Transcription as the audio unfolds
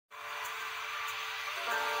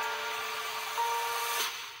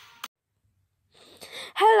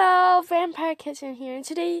Hello, Vampire Kitten here, and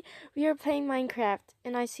today we are playing Minecraft,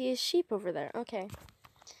 and I see a sheep over there. Okay.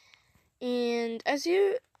 And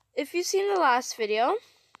if you've seen the last video,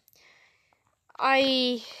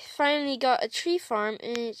 I finally got a tree farm,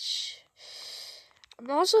 and I'm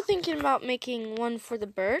also thinking about making one for the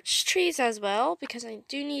birch trees as well, because I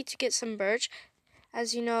do need to get some birch.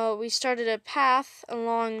 As you know, we started a path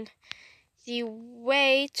along the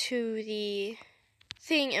way to the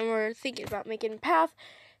thing, and we're thinking about making a path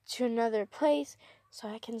to another place so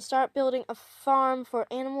I can start building a farm for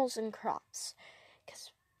animals and crops,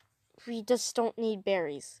 because we just don't need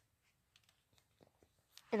berries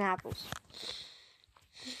and apples.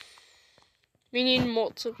 We need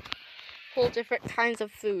multiple different kinds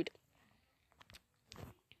of food.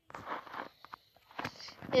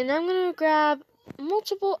 And I'm gonna grab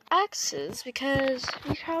multiple axes because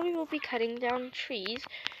we probably will be cutting down trees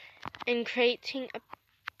and creating a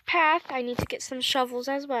path. I need to get some shovels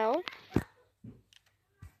as well.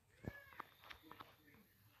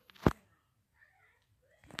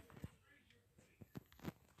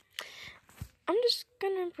 I'm just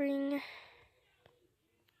gonna bring...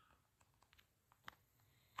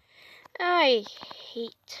 I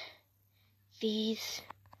hate these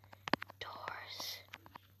doors.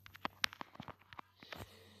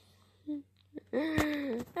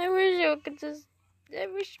 I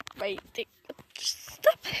wish my thing would just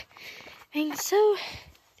stop being so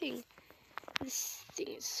thing. This thing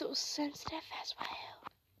is so sensitive as well.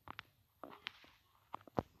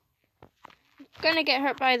 I'm gonna get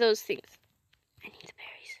hurt by those things. I need the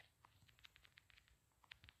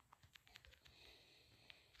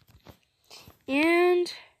berries.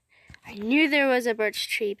 And I knew there was a birch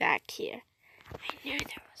tree back here. I knew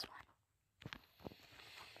there was one.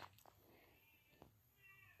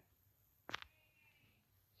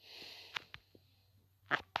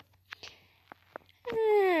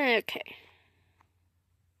 Okay.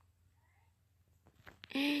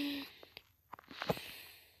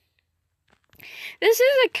 This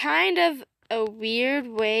is a kind of a weird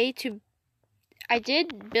way to... I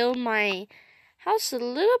did build my house a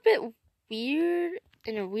little bit weird,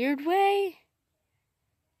 in a weird way.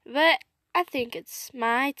 But I think it's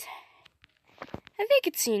I think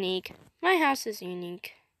it's unique. My house is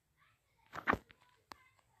unique.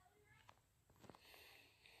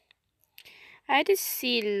 I just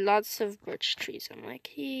see lots of birch trees. I'm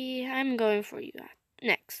like, hey, I'm going for you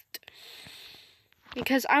next.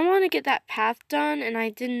 Because I want to get that path done, and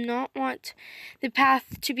I did not want the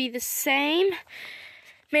path to be the same,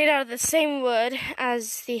 made out of the same wood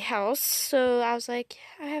as the house. So I was like,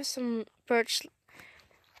 I have some birch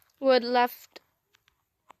wood left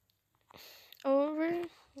over,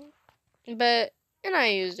 and I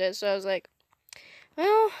used it. So I was like,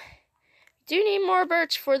 well, do need more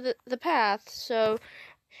birch for the path. So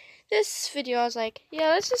this video I was like, yeah,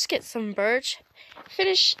 let's just get some birch,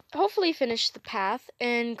 hopefully finish the path,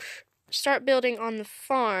 and start building on the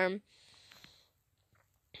farm.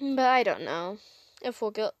 But I don't know if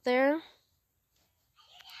we'll get there.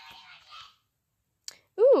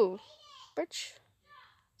 Ooh, birch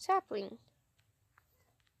sapling.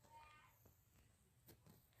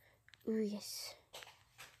 Ooh, yes.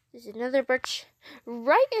 There's another birch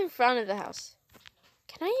right in front of the house.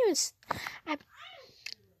 Can I even...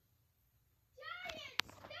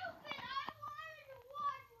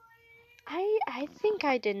 I think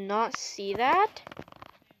I did not see that.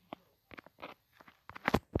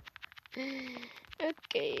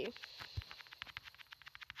 Okay.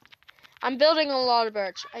 I'm building a lot of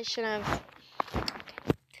birch. I should have...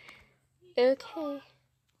 Okay.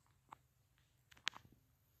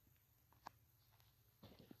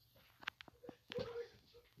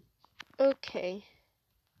 Okay.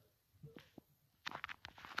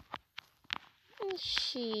 Let's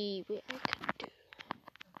see what I can do.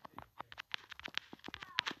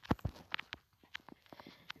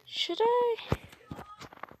 Should I?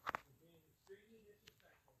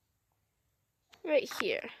 Right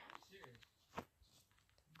here.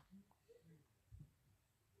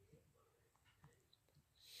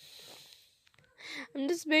 I'm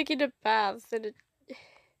just making a path and it...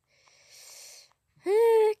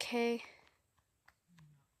 Okay.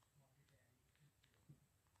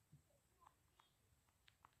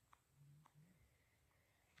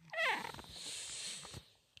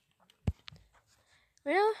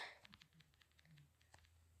 Well,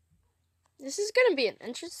 this is gonna be an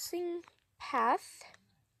interesting path.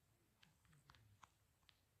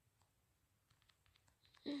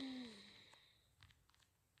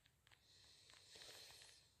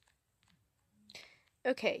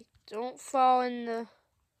 Okay, don't fall in the...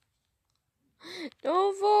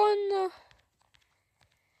 Don't fall in the...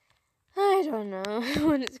 I don't know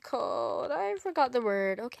what it's called. I forgot the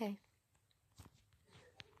word. Okay.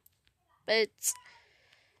 But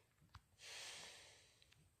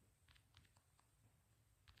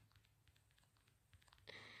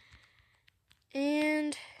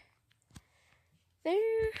and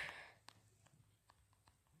there.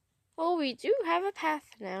 Oh, we do have a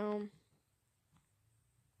path now.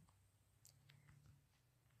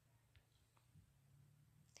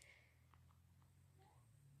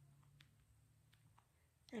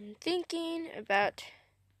 I'm thinking about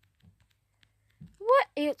what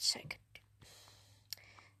else I could do.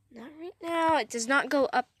 Not right now. It does not go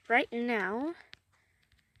up right now.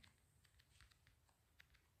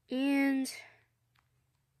 And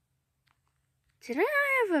did I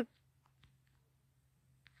have a...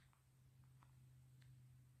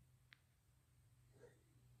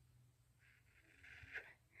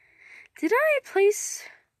 Did I place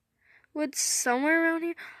wood somewhere around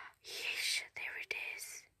here? Yeesh, there it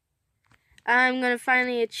is. I'm gonna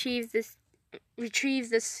finally retrieve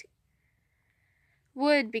this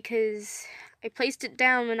wood because I placed it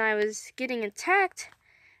down when I was getting attacked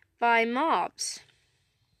by mobs.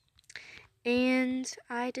 And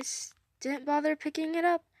I just didn't bother picking it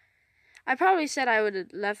up. I probably said I would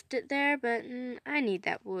have left it there, but I need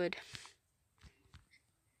that wood.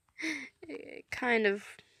 Kind of.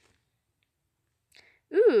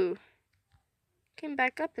 Ooh. Came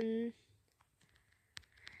back up and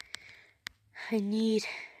I need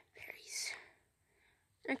berries.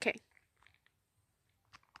 Okay.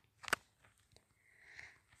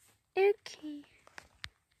 Okay.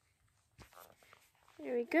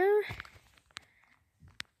 There we go.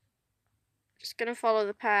 Just gonna follow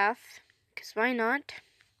the path, because why not?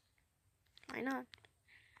 Why not?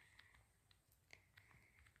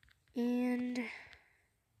 And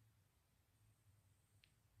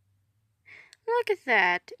look at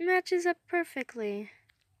that. It matches up perfectly.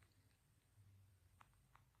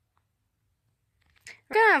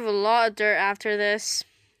 We're gonna have a lot of dirt after this,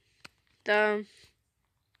 though.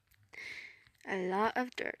 A lot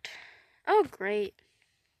of dirt. Oh, great.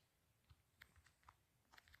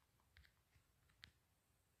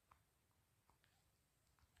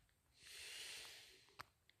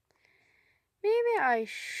 Maybe I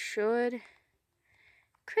should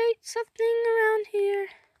create something around here.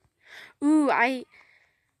 Ooh,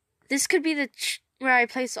 this could be where I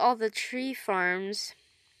place all the tree farms.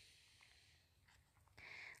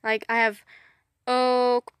 Like, I have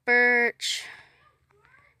oak, birch,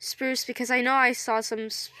 spruce, because I know I saw some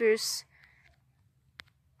spruce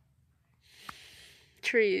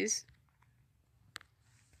trees.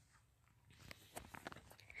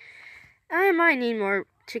 I might need more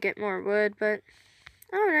to get more wood, but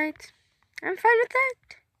alright. I'm fine with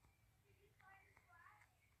that.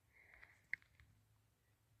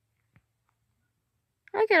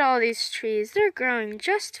 Look at all these trees. They're growing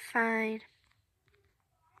just fine.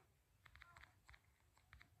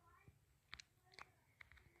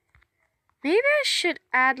 Maybe I should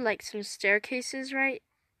add like some staircases right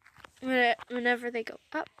whenever they go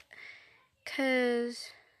up.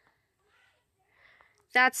 'Cause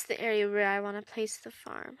that's the area where I want to place the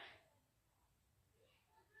farm.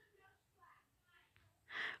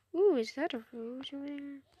 Ooh, is that a road over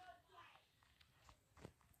there?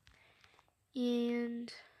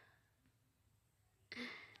 And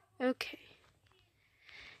okay.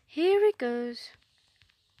 Here it goes.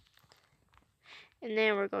 And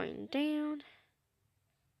then we're going down.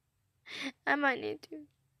 I might need to.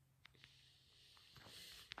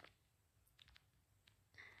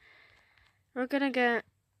 We're gonna get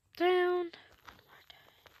down.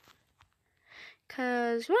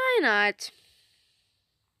 'Cause why not?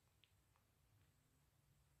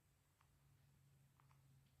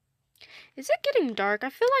 Is it getting dark? I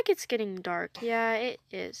feel like it's getting dark. Yeah, it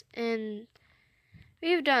is. And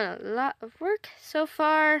we've done a lot of work so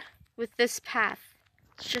far with this path.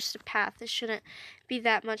 It's just a path. It shouldn't be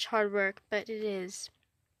that much hard work, but it is.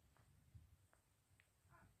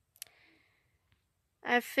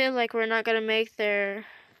 I feel like we're not gonna make there.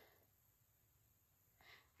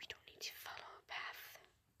 We don't need to follow a path.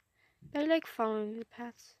 I like following the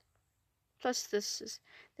paths. Plus this is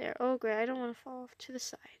there. Oh great, I don't want to fall off to the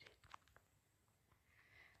side.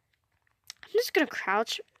 I'm just gonna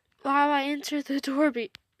crouch while I enter the door.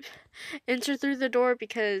 Enter through the door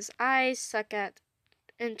because I suck at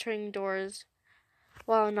entering doors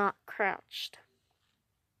while not crouched.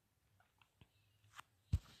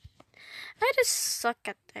 I just suck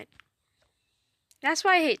at that. That's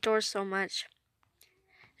why I hate doors so much.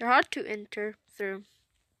 They're hard to enter through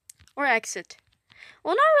or exit.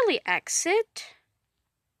 Well, not really exit.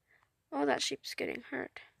 Oh, that sheep's getting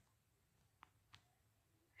hurt.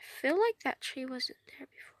 feel like that tree wasn't there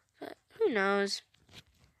before, but who knows?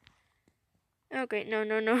 Oh, great. No,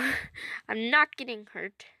 no, no. I'm not getting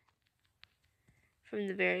hurt from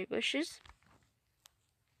the berry bushes.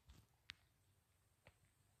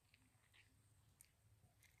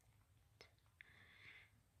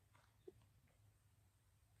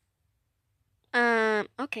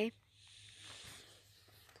 Okay.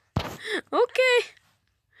 Okay.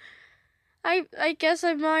 I guess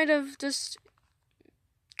I might have just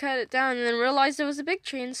cut it down and then realized it was a big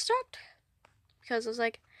tree and stopped. Because I was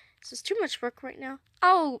like, this is too much work right now.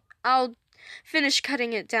 I'll finish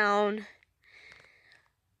cutting it down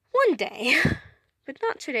one day. But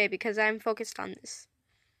not today because I'm focused on this.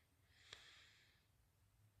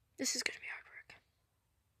 This is gonna be hard work.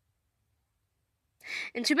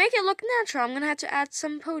 And to make it look natural, I'm gonna have to add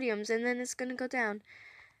some podiums and then it's gonna go down.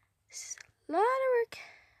 This is a lot of work.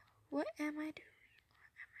 What am I doing?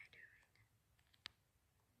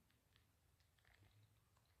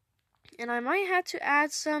 And I might have to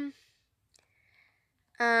add some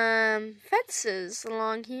fences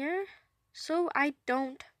along here so I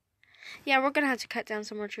don't. Yeah, we're gonna have to cut down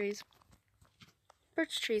some more trees.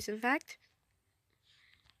 Birch trees, in fact.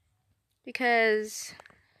 Because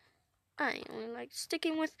I only like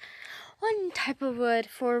sticking with one type of wood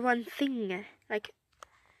for one thing. Like,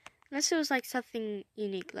 unless it was like something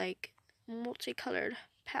unique, like multicolored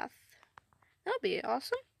path. That would be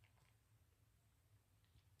awesome.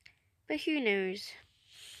 But who knows?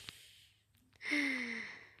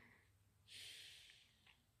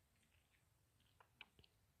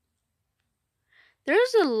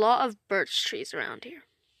 There's a lot of birch trees around here.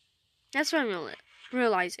 That's what I'm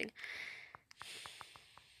realizing.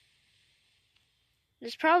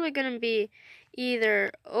 There's probably going to be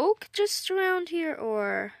either oak just around here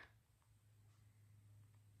or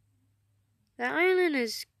that island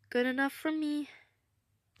is good enough for me.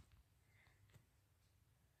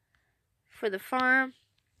 For the farm.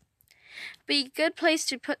 Be a good place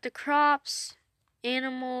to put the crops,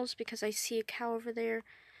 animals, because I see a cow over there.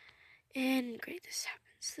 And great, this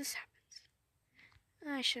happens. This happens.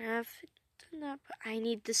 I should have done that, but I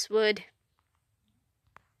need this wood.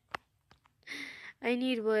 I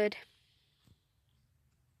need wood.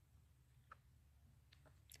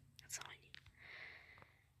 That's all I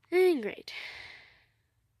need. And great.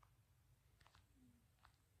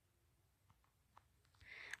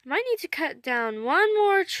 I might need to cut down one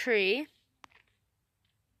more tree.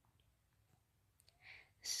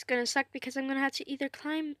 This is gonna suck because I'm gonna have to either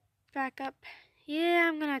climb back up. Yeah,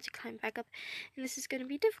 I'm gonna have to climb back up. And this is gonna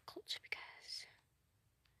be difficult because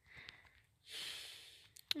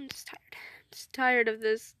I'm just tired. I'm just tired of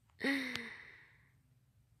this.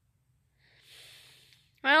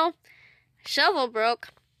 Well, shovel broke.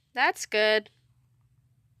 That's good.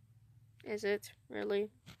 Is it really?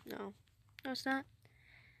 No. No, it's not.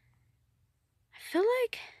 I feel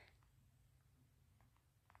like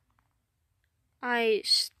I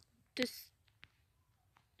just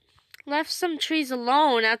left some trees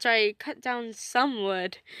alone after I cut down some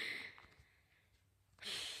wood.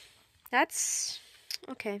 That's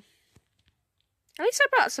okay. At least I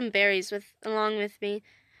brought some berries along with me,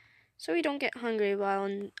 so we don't get hungry while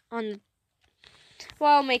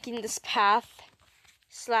making this path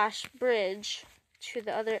 / bridge to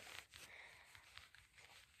the other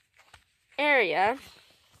area.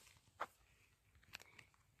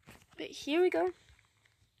 But here we go. I'm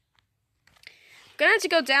gonna have to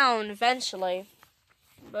go down eventually,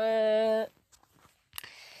 but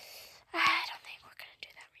I don't think we're gonna do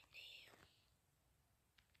that right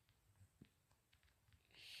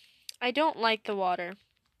now. I don't like the water.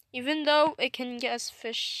 Even though it can get us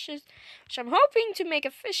fishes, which I'm hoping to make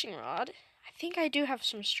a fishing rod. I think I do have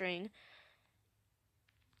some string.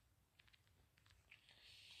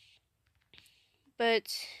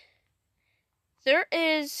 But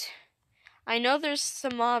I know there's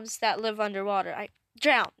some mobs that live underwater.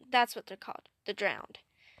 Drowned. That's what they're called. The drowned.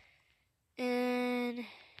 And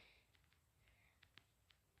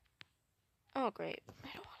oh great. I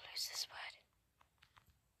don't want to lose this wood.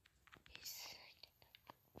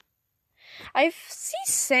 I see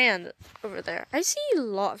sand over there. I see a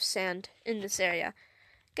lot of sand in this area.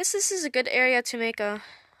 Guess this is a good area to make a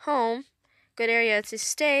home. Good area to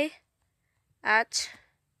stay at.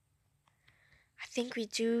 I think we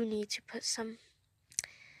do need to put some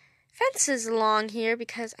fences along here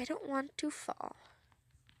because I don't want to fall.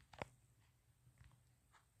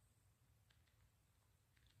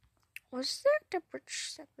 Was there the bridge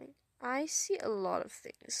stepping? I see a lot of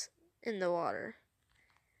things in the water.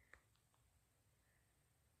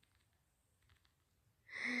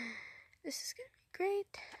 This is gonna be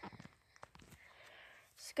great.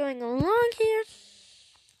 it's going along here.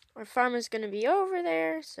 Our farm is going to be over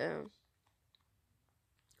there, so...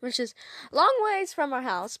 which is a long ways from our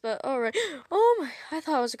house, but alright. Oh my, I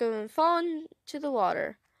thought I was going to fall into the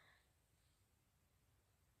water.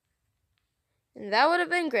 And that would have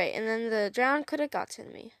been great, and then the drown could have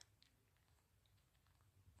gotten me.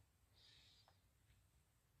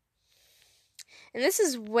 And this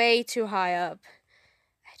is way too high up.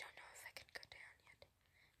 I don't know if I can go down yet.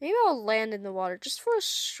 Maybe I'll land in the water just for a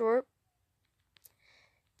short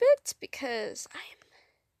bit, because I am...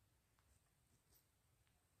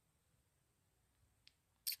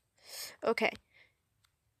 Okay.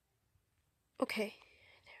 Okay.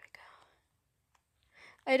 There we go.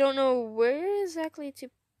 I don't know where exactly to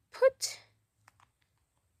put...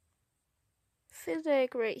 I feel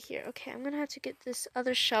like right here. Okay, I'm gonna have to get this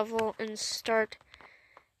other shovel and start...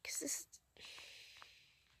 because this...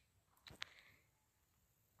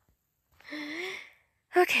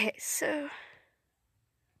 Okay, so...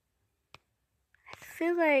 I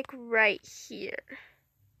feel like right here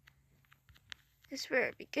is where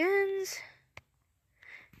it begins.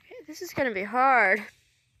 Okay, this is gonna be hard.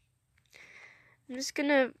 I'm just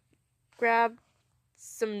gonna grab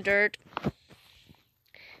some dirt.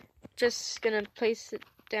 Just gonna place it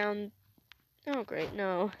down. Oh, great,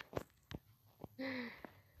 no. I'm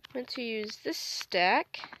going to use this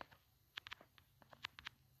stack.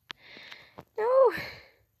 No!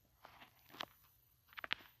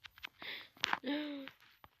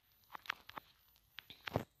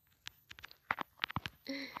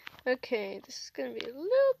 Okay, this is gonna be a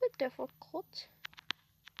little bit difficult.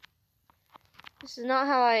 This is not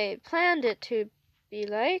how I planned it to be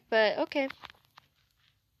like, but okay.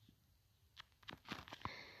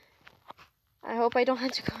 I hope I don't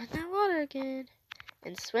have to go in that water again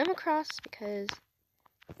and swim across, because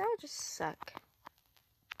that would just suck.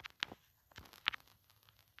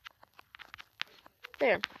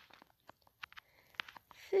 There.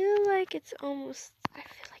 I feel like it's almost... I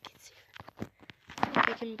feel like it's even...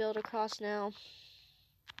 I can build across now.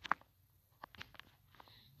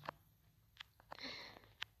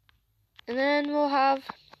 And then we'll have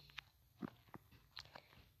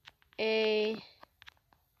a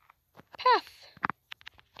path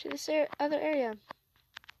to this other area.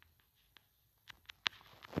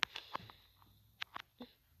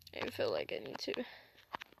 I feel like I need to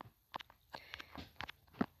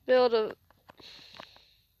build a...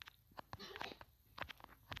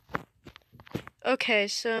 Okay,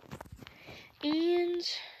 so... And...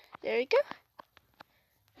 there you go.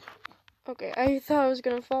 Okay, I thought I was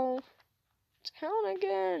gonna fall down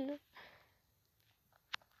again.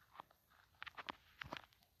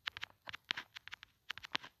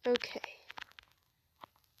 Okay.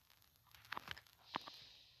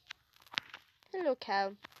 Hello,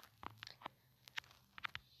 cow.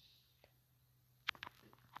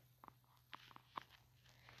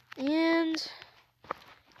 And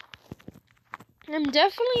I'm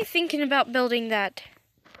definitely thinking about building that.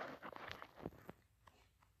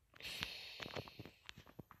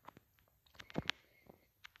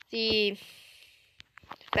 The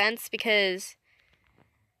fence, because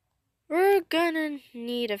we're gonna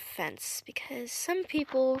need a fence, because some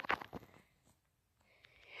people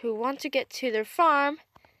who want to get to their farm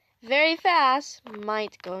very fast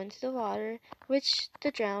might go into the water, which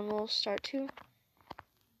the drown will start to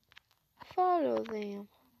follow them.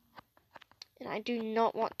 And I do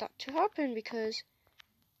not want that to happen, because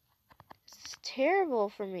it's terrible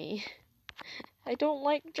for me. I don't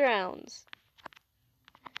like drowns.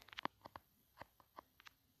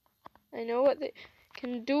 I know what they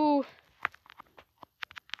can do.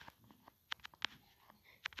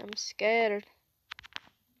 I'm scared.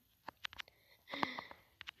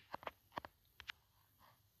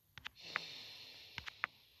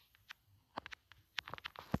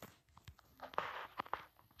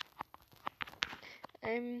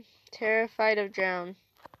 I'm terrified of drown.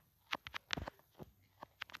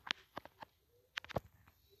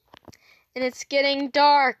 And it's getting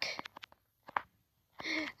dark.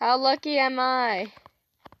 How lucky am I?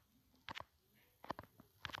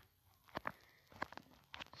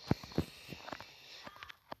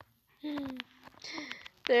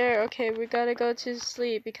 There, okay, we gotta go to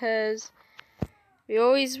sleep, because we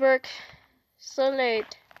always work so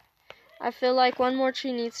late. I feel like one more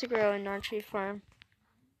tree needs to grow in our tree farm.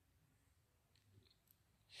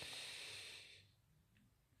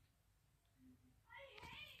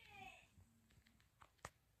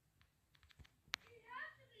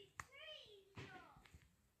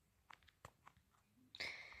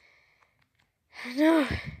 No,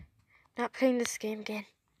 not playing this game again.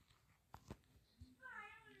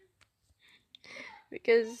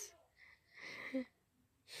 because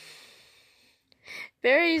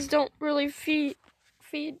berries don't really fill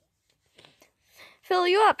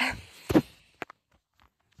you up.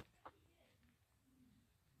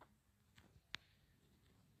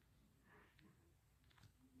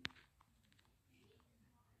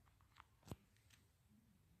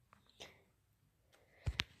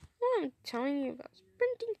 What I'm telling you about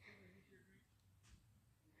sprinting.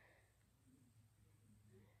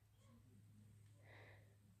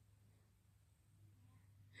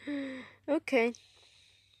 Okay.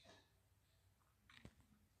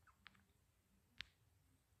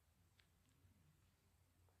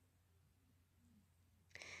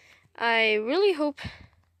 I really hope that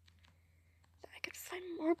I can find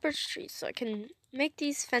more birch trees so I can make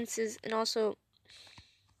these fences, and also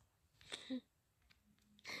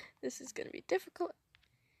this is gonna be difficult.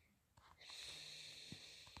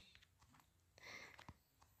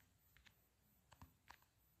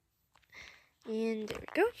 And there we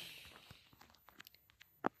go.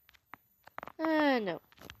 No,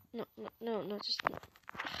 just no.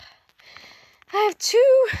 I have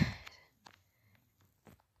 2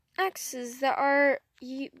 axes that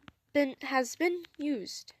has been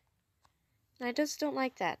used. I just don't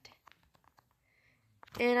like that.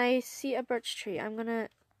 And I see a birch tree. I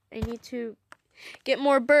need to get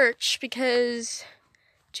more birch because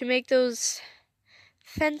to make those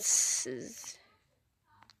fences.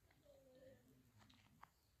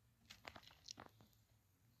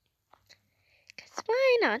 Cause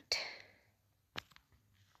why not?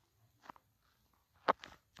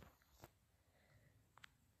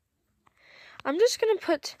 I'm just gonna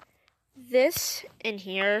put this in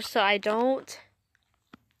here so I don't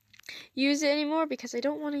use it anymore, because I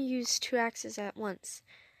don't want to use 2 axes at once.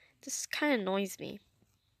 This kind of annoys me.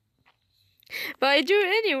 But I do it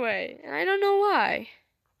anyway, and I don't know why.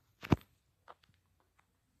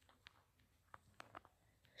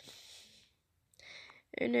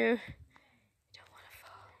 Oh no. I don't want to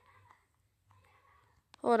fall.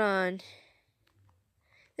 Hold on.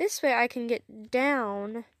 This way I can get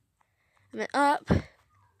down and then up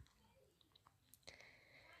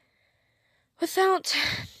without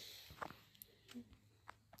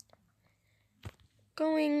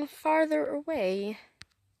going farther away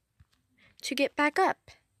to get back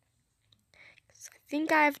up. 'Cause I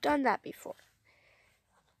think I've done that before.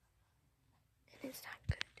 It is not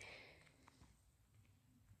good.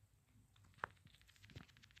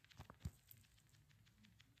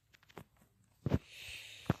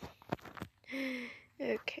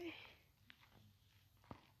 Okay.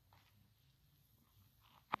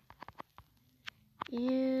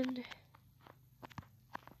 And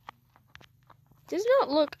does not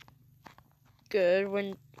look good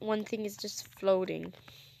when one thing is just floating.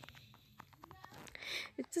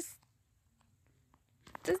 It just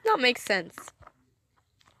does not make sense.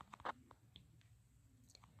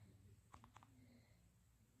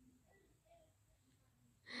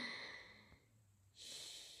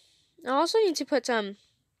 I also need to put some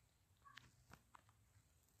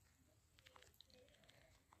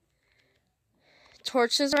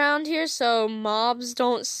torches around here so mobs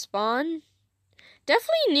don't spawn.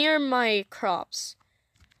 Definitely near my crops.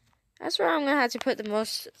 That's where I'm gonna have to put the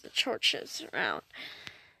most of the torches around.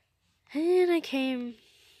 And I came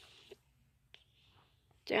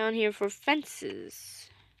down here for fences.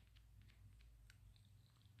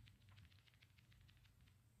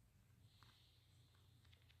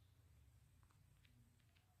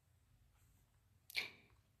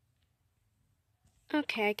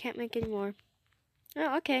 Okay, I can't make any more.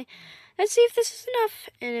 Oh, okay. Let's see if this is enough.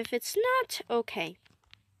 And if it's not, okay.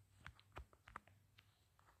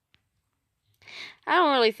 I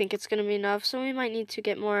don't really think it's gonna be enough, so we might need to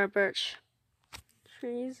get more birch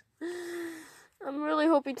trees. I'm really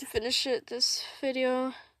hoping to finish this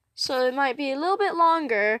video. So it might be a little bit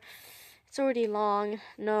longer. It's already long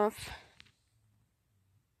enough.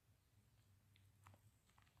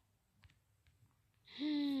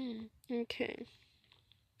 Okay.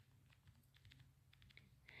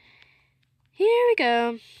 Here we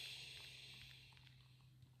go.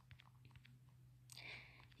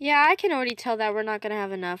 Yeah, I can already tell that we're not gonna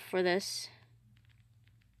have enough for this.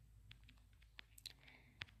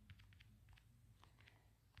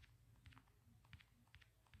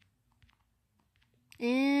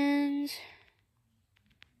 And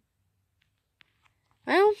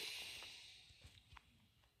well,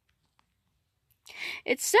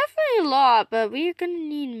 it's definitely a lot, but we're gonna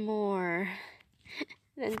need more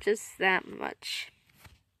than just that much.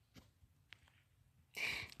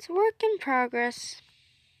 It's a work in progress.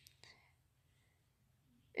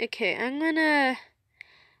 Okay, I'm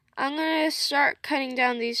I'm gonna start cutting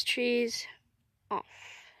down these trees off.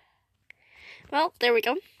 Well, there we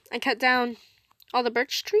go. I cut down all the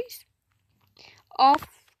birch trees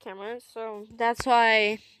off camera, so that's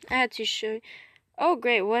why I had to show you. Oh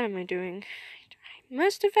great, what am I doing? I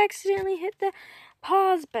must have accidentally hit the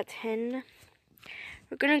pause button.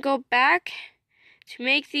 We're gonna go back to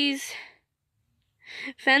make these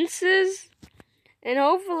fences and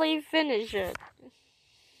hopefully finish it.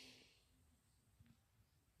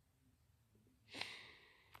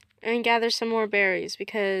 And gather some more berries,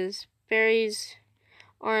 because berries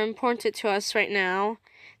are important to us right now.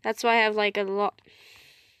 That's why I have like a lot.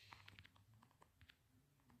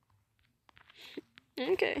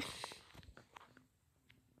 Okay.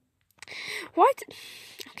 What?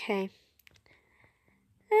 Okay.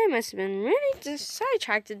 I must have been really just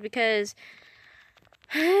sidetracked because.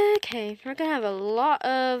 Okay, we're gonna have a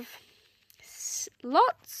lots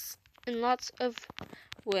and lots of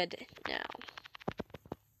wood now.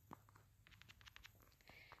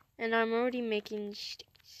 And I'm already making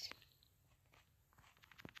sticks.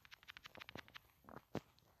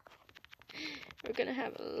 We're gonna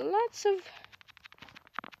have lots of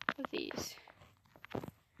these.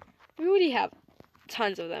 We already have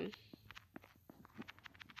tons of them.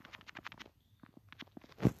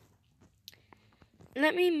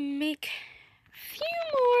 Let me make a few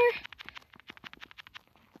more.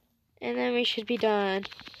 And then we should be done.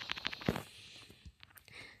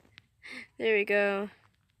 There we go.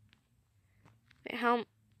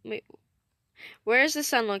 Wait, where is the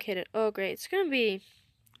sun located? Oh, great. It's gonna be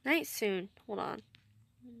night soon. Hold on.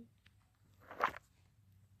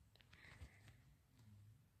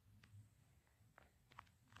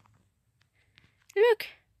 Look!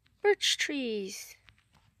 Birch trees.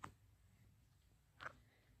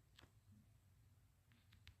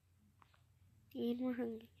 And we're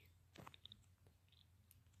hungry.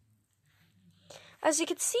 As you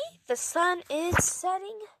can see, the sun is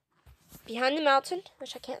setting behind the mountain,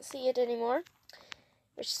 which I can't see it anymore,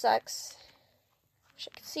 which sucks. Wish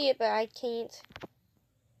I could see it, but I can't.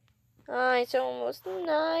 Ah, it's almost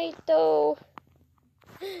night, though.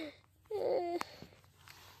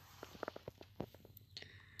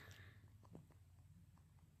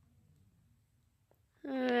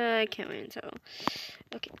 I can't wait until.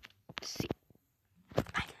 Okay, let's see.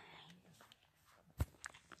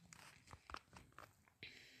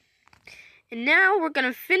 And now we're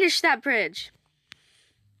gonna finish that bridge.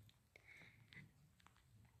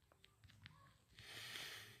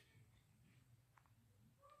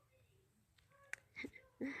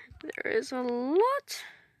 There is a lot.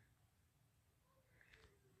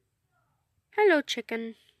 Hello,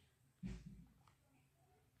 chicken.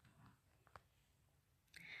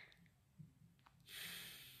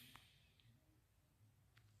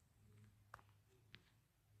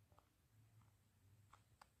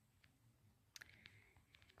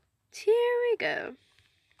 Here we go.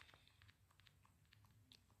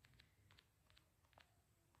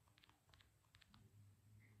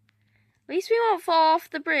 At least we won't fall off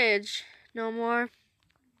the bridge no more.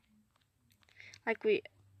 I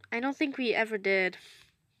don't think we ever did.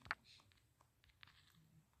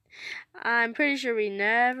 I'm pretty sure we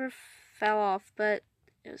never fell off, but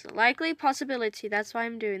it was a likely possibility. That's why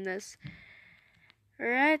I'm doing this.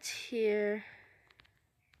 Right here.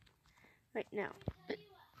 Right now.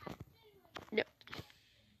 Nope.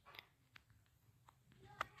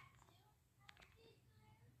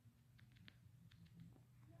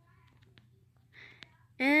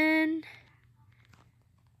 And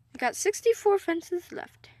we got 64 fences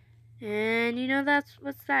left. And you know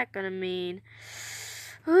what's that gonna mean?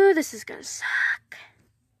 Oh, this is gonna suck.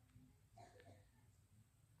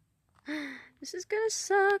 This is gonna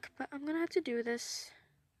suck, but I'm gonna have to do this.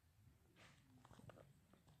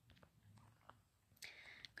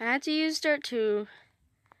 I had to use dirt to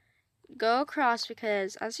go across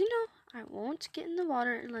because, as you know, I won't get in the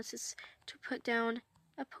water unless it's to put down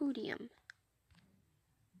a podium.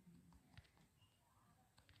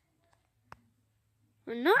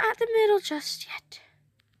 We're not at the middle just yet.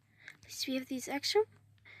 At least we have these extra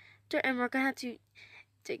dirt, and we're gonna have to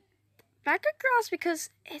dig back across because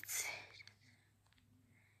it's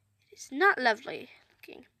not lovely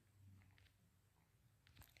looking.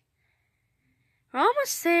 We're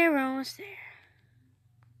almost there. We're almost there.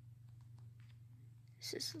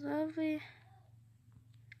 This is lovely.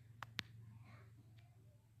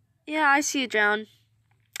 Yeah, I see you drown.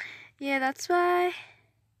 Yeah, that's why.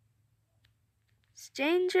 It's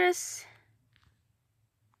dangerous.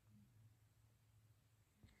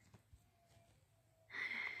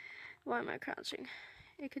 Why am I crouching?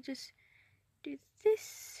 I could just do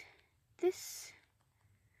this, this,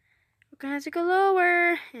 gonna have to go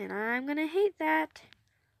lower, and I'm gonna hate that.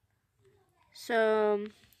 So,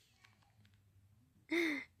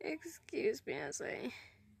 excuse me as I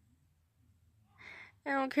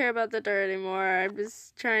don't care about the dirt anymore. I'm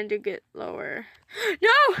just trying to get lower.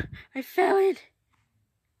 No! I fell in.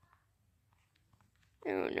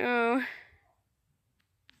 Oh no.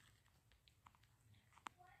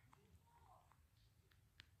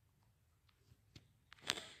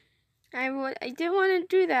 I didn't want to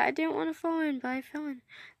do that. I didn't want to fall in, but I fell in.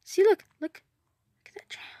 See, look at that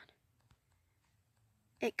drown.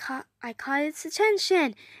 I caught its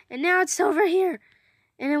attention, and now it's over here,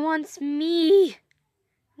 and it wants me.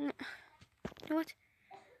 You know what?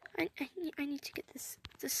 I need to get this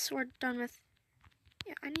sword done with.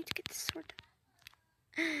 Yeah, I need to get this sword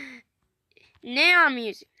done. Now I'm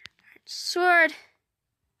using that sword.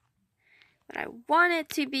 What I want it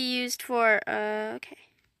to be used for. Okay.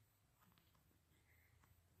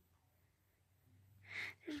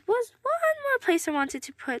 There was one more place I wanted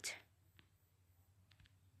to put.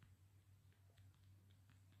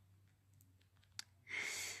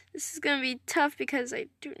 This is gonna be tough because I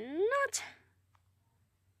do not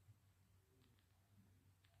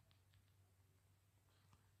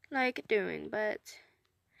like doing, but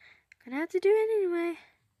I'm gonna have to do it anyway.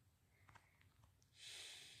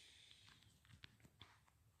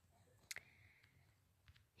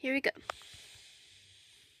 Here we go.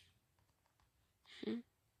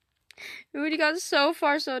 We already got so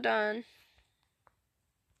far so done.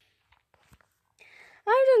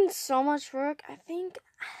 I've done so much work. I think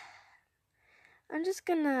I'm just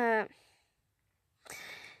gonna...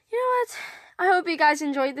 You know what? I hope you guys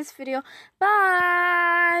enjoyed this video.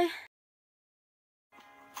 Bye!